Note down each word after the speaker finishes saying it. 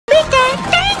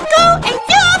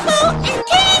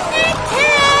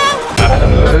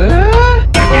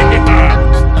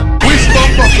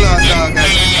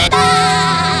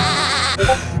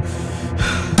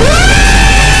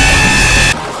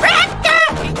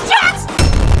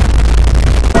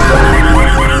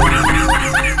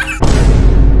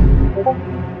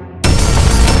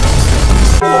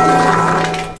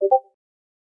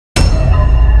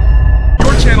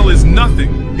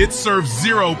serve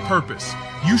zero purpose.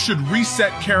 You should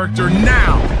reset character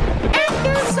now!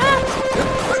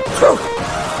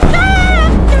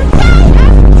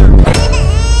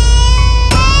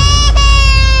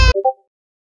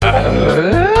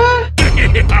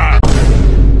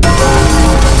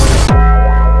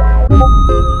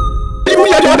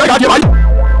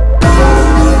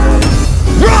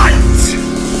 Right!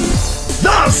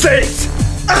 That's it!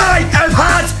 I have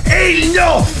had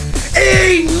enough!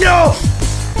 Enough!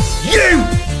 You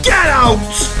get out!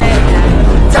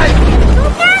 Take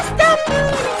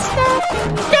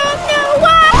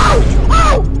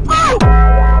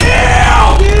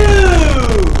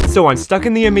So I'm stuck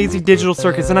in the amazing digital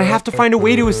circus and I have to find a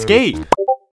way to escape.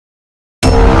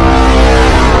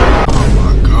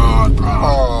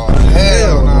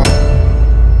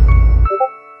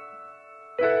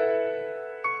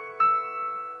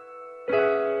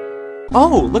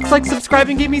 Oh, looks like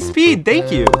subscribing gave me speed,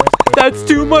 thank you. That's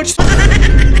too much.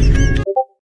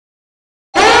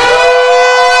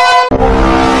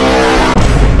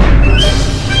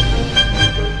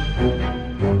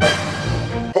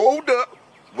 Hold up.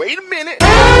 Wait a minute.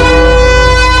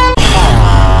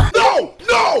 No!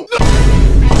 No!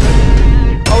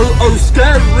 Oh,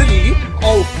 scary.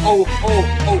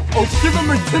 Oh, shiver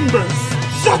my timbers.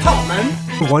 Shut up, man.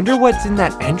 I wonder what's in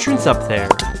that entrance up there.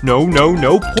 No.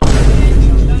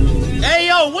 Hey,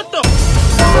 yo, what the?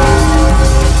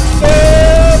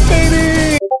 Yeah,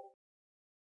 baby!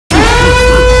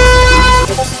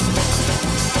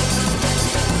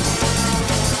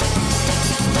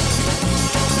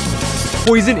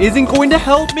 Poison isn't going to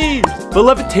help me, but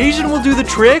levitation will do the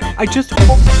trick. I just...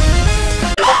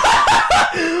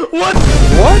 What?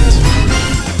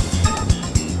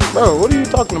 Bro, what are you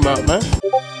talking about, man?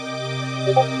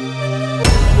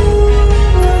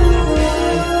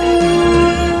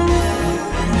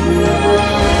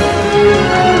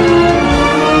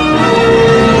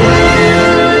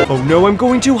 Oh no, I'm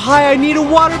going too high. I need a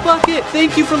water bucket.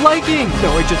 Thank you for liking.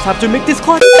 Now I just have to make this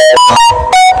clutch.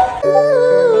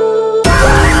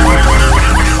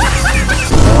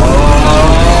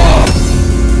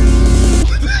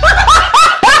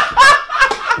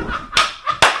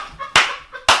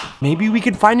 Maybe we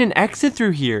could find an exit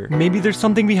through here. Maybe there's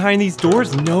something behind these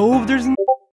doors. No, there's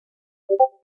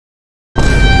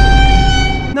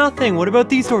nothing. What about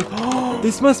these doors?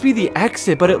 This must be the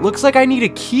exit, but it looks like I need a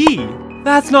key.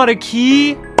 That's not a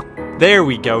key. There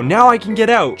we go. Now I can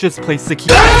get out. Just place the key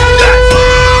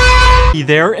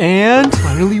there, and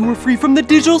finally we're free from the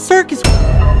digital circus.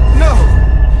 No!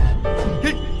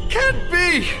 It can't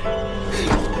be!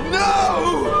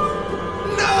 No!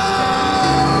 No!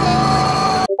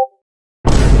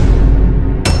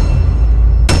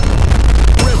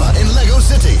 River in Lego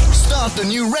City. Start the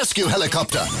new rescue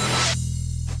helicopter.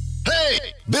 Hey!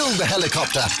 Build the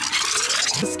helicopter.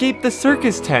 Escape the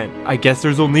circus tent. I guess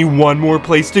there's only one more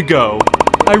place to go.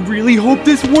 I really hope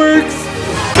this works.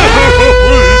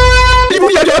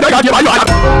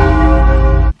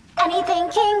 Anything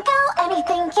can go,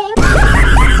 anything can go. Anything can go.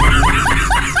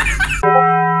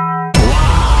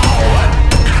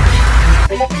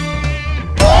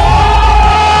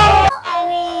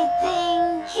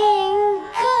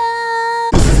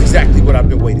 This is exactly what I've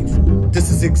been waiting for. This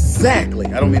is exactly,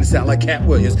 I don't mean to sound like Cat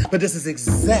Williams, but this is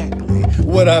exactly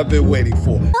what I've been waiting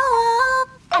for. Oh,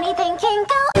 anything can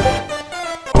go.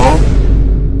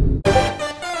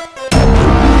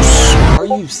 Are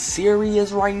you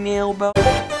serious right now, bro?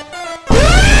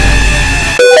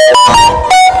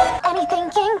 Anything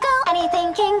can go,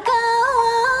 anything can go.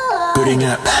 Booting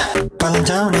up. Falling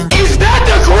down and... Is that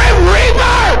the Grim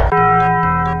Reaper?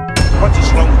 What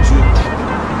is wrong with you?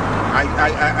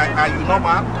 You know,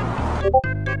 man?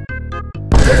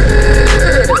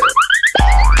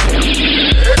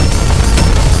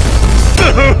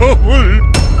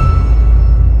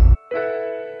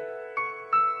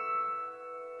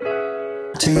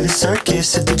 To the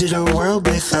circus, a digital world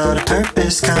without a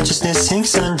purpose. Consciousness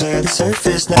sinks under the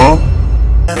surface.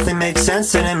 Nothing makes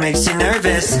sense and it makes you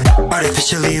nervous.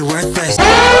 Artificially worthless.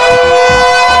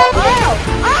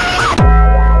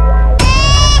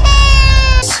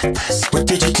 What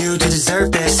did you do to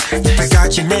deserve this? You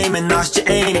forgot your name and lost your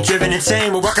aim. You're driven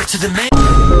insane, well welcome to the main.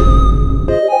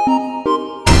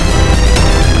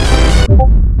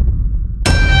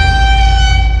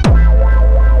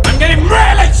 I'm getting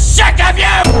really sick of you!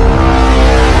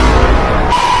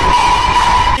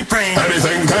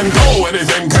 Anything can go,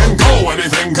 anything can go,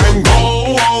 anything can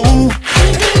go.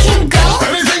 Anything can go.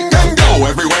 Anything can go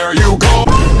everywhere you go.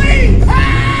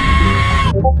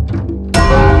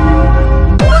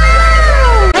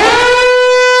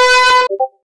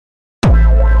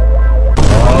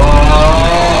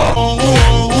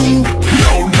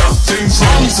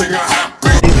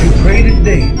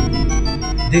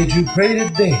 Did you pray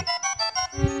today?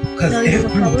 Because if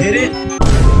you didn't...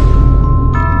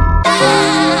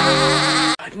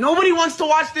 Nobody wants to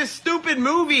watch this stupid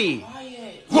movie!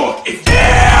 Look, it's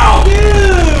down!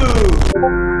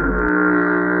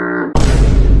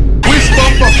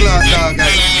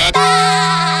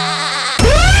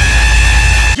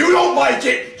 You don't like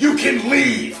it, you can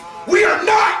leave! We are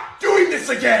not doing this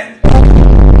again!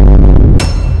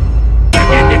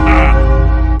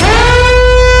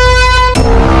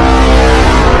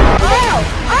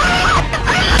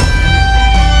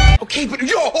 Okay, but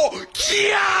yo!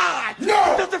 Yeah!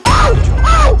 No!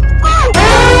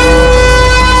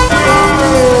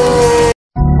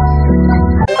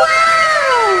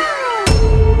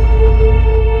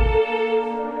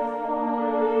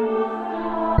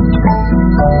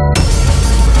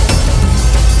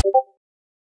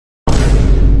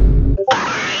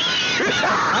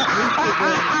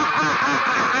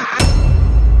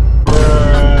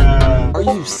 Are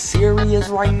you serious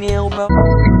right now, bro?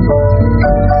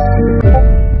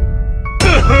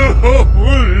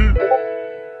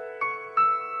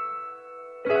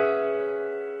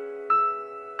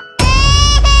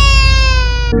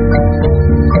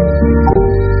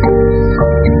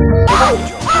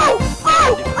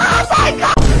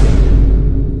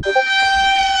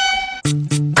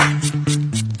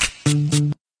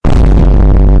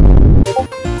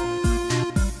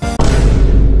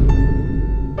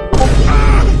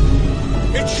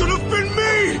 It should have been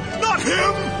me, not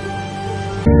him!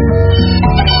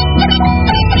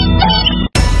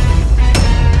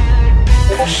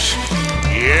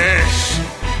 Yes!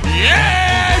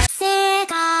 Yes!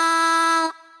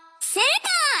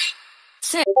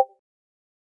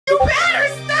 You better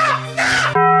stop!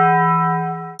 Stop!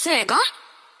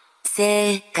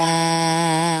 正解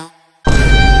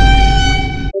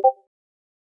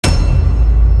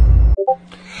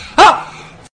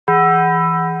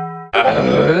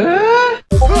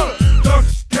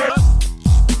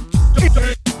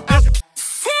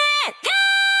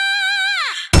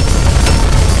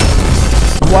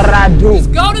What I do?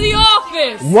 Just go to the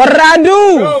office! What did I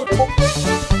do?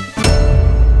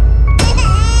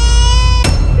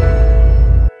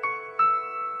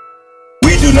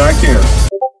 We do not care.